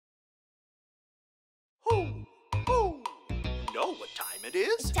know what time it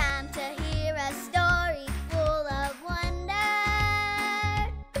is. It's time to hear a story full of wonder.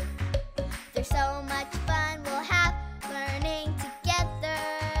 There's so much fun we'll have learning together.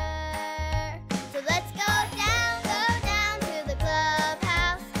 So let's go down to the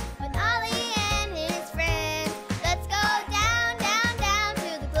clubhouse with Ollie and his friends. Let's go down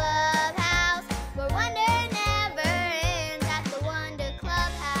to the clubhouse where wonder never ends at the Wonder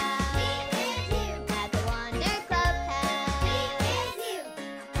Clubhouse. Be with you at the Wonder Clubhouse. Be with you.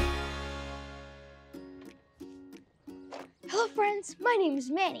 Hello friends, my name is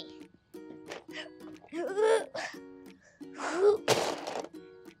Manny.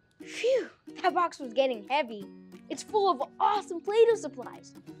 Phew, that box was getting heavy. It's full of awesome Play-Doh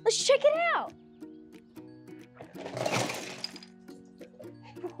supplies. Let's check it out.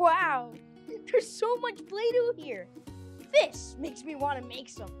 Wow, there's so much Play-Doh here. This makes me want to make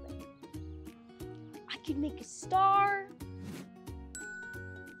something. I could make a star.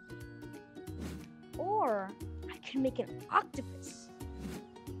 Or I could make an octopus.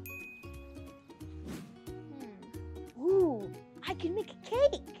 Ooh, I can make a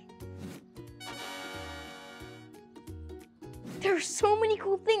cake. There are so many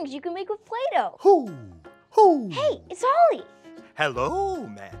cool things you can make with Play-Doh. Hoo! Hoo! Hey, it's Ollie. Hello,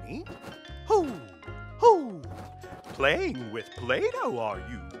 Manny. Hoo! Hoo! Playing with Play-Doh, are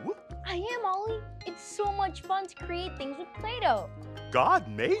you? I am, Ollie. It's so much fun to create things with Play-Doh. God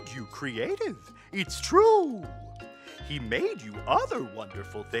made you creative. It's true. He made you other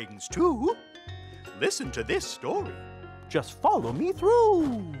wonderful things, too. Listen to this story. Just follow me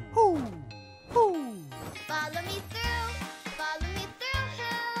through. Hoo! Hoo! Follow me through, who?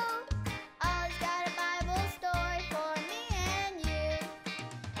 Ollie's got a Bible story for me and you.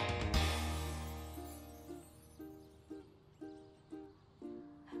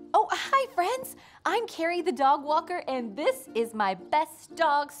 Oh, hi, friends. I'm Carrie the dog walker, and this is my best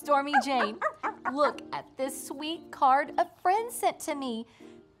dog, Stormy Jane. Look at this sweet card a friend sent to me.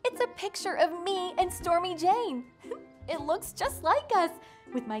 It's a picture of me and Stormy Jane. It looks just like us,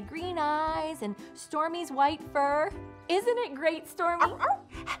 with my green eyes and Stormy's white fur. Isn't it great, Stormy?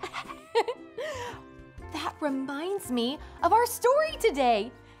 That reminds me of our story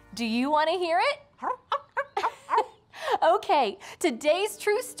today. Do you want to hear it? Okay, today's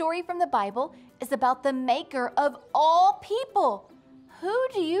true story from the Bible is about the maker of all people. Who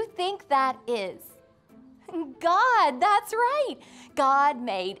do you think that is? God, that's right. God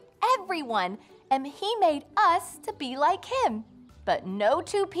made everyone, and He made us to be like Him. But no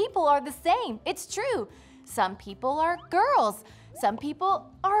two people are the same. It's true. Some people are girls. Some people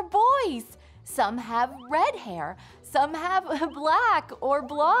are boys. Some have red hair. Some have black or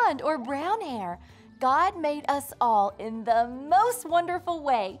blonde or brown hair. God made us all in the most wonderful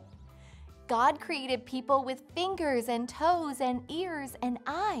way. God created people with fingers and toes and ears and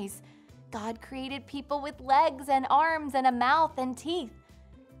eyes. God created people with legs and arms and a mouth and teeth.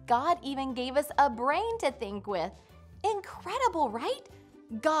 God even gave us a brain to think with. Incredible, right?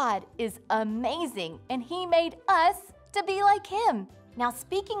 God is amazing, and He made us to be like Him. Now,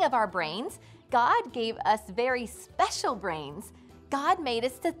 speaking of our brains, God gave us very special brains. God made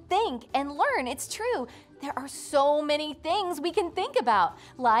us to think and learn. It's true. There are so many things we can think about,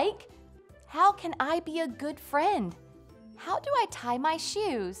 like, how can I be a good friend? How do I tie my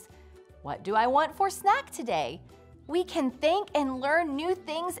shoes? What do I want for snack today? We can think and learn new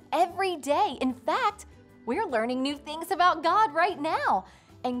things every day. In fact, we're learning new things about God right now.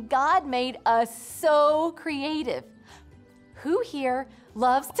 And God made us so creative. Who here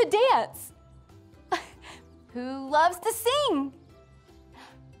loves to dance? Who loves to sing?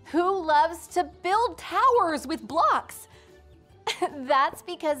 Who loves to build towers with blocks? That's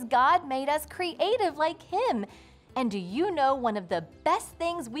because God made us creative like Him. And do you know one of the best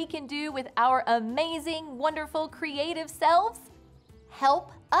things we can do with our amazing, wonderful, creative selves?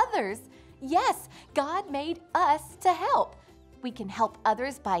 Help others. Yes, God made us to help. We can help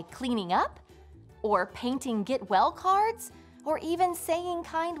others by cleaning up, or painting get well cards, or even saying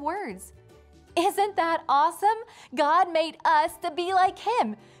kind words. Isn't that awesome? God made us to be like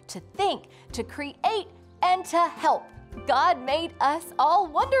Him, to think, to create, and to help. God made us all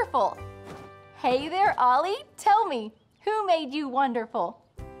wonderful. Hey there, Ollie. Tell me, who made you wonderful?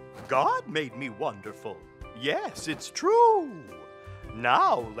 God made me wonderful. Yes, it's true.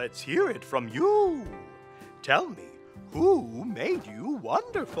 Now let's hear it from you. Tell me, who made you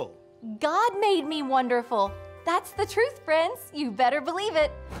wonderful? God made me wonderful. That's the truth, friends. You better believe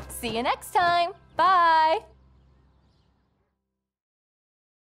it. See you next time. Bye.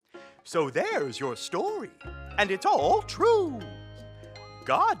 So there's your story, and it's all true.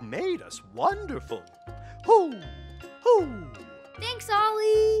 God made us wonderful. Hoo! Hoo! Thanks,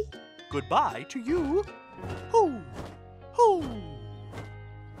 Ollie. Goodbye to you. Hoo! Hoo!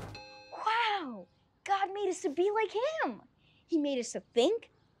 Wow, God made us to be like him. He made us to think,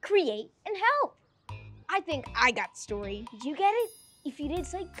 create, and help. I think I got the story. Did you get it? If you did,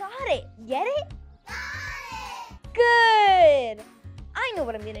 say got it. Get it? Got it! Good! I know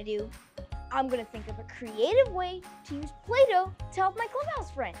what I'm gonna do. I'm gonna think of a creative way to use Play-Doh to help my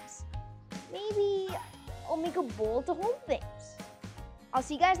clubhouse friends. Maybe I'll make a bowl to hold things. I'll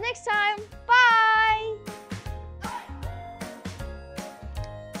see you guys next time. Bye!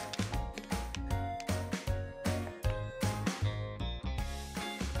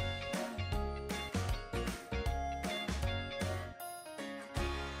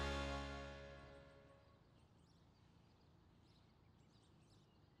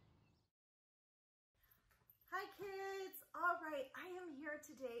 Hi kids! All right, I am here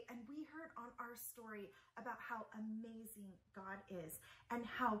today and we heard on our story about how amazing God is and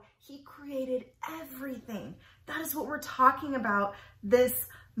how he created everything. That is what we're talking about this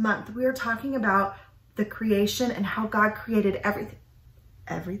month. We are talking about the creation and how God created everything.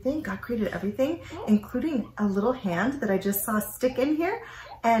 Everything? God created everything, including a little hand that I just saw stick in here.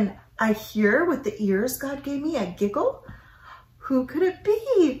 And I hear with the ears God gave me a giggle. Who could it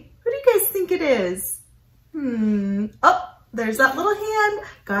be? Who do you guys think it is? Oh, there's that little hand.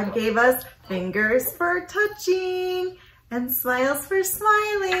 God gave us fingers for touching and smiles for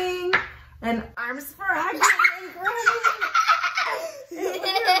smiling and arms for hugging and groaning.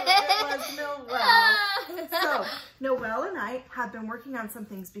 It was Noelle. So Noelle and I have been working on some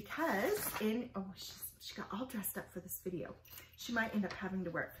things because she got all dressed up for this video. She might end up having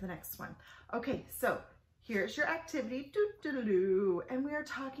to wear it for the next one. Okay, so here's your activity, and we are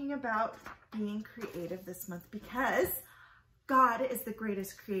talking about being creative this month because God is the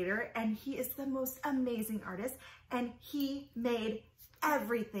greatest creator and he is the most amazing artist and he made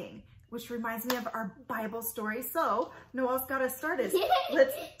everything, which reminds me of our Bible story. So Noelle's got us started.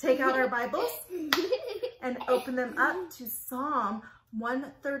 Let's take out our Bibles and open them up to Psalm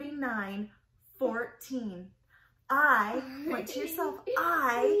 139:14. Point to yourself,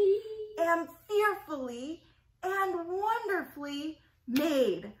 I am fearfully and wonderfully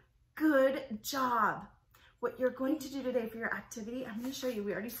made. Good job. What you're going to do today for your activity, I'm going to show you.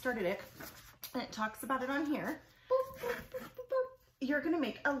 We already started it, and it talks about it on here. You're going to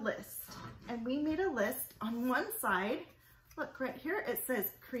make a list, and we made a list on one side. Look right here, it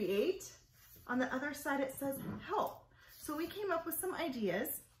says create. On the other side, it says help. So we came up with some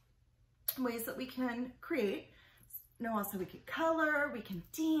ideas, ways that we can create. Noelle said we could color, we can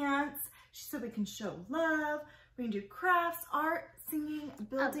dance. She said we can show love. We can do crafts, art, singing,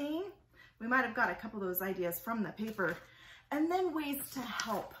 building. We might have got a couple of those ideas from the paper. And then ways to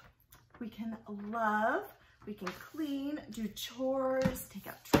help. We can love, we can clean, do chores, take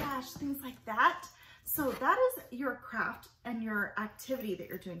out trash, things like that. So that is your craft and your activity that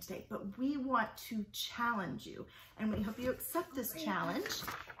you're doing today. But we want to challenge you. And we hope you accept this challenge.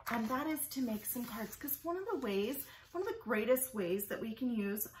 And that is to make some cards. Because one of the greatest ways that we can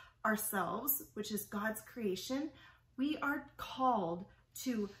use ourselves, which is God's creation, we are called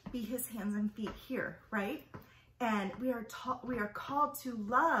to be his hands and feet here, right? And we are called to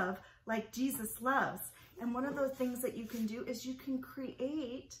love like Jesus loves. And one of those things that you can do is you can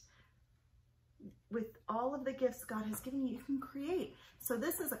create with all of the gifts God has given you. You can create. So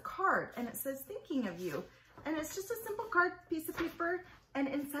this is a card and it says thinking of you. And it's just a simple card, piece of paper, and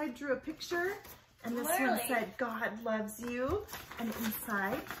inside drew a picture. And this one said, God loves you. And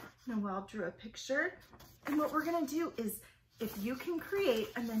inside, Noelle drew a picture. And what we're gonna do is, if you can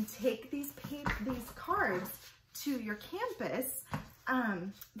create and then take these cards to your campus,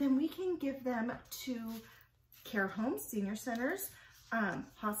 then we can give them to care homes, senior centers,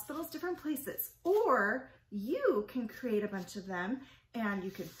 hospitals, different places. Or you can create a bunch of them and you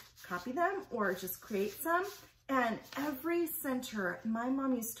can copy them or just create some. And every center, my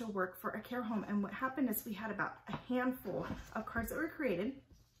mom used to work for a care home, and what happened is we had about a handful of cards that were created.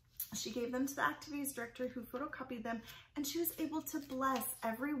 She gave them to the activities director who photocopied them, and she was able to bless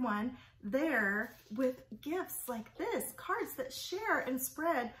everyone there with gifts like this, cards that share and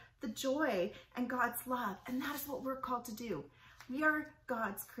spread the joy and God's love. And that is what we're called to do. We are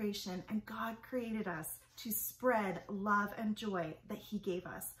God's creation, and God created us to spread love and joy that he gave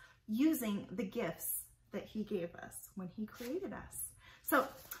us using the gifts that he gave us when he created us. So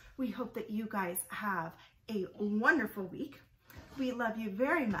we hope that you guys have a wonderful week. We love you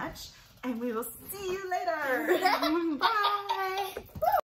very much, and we will see you later. Bye.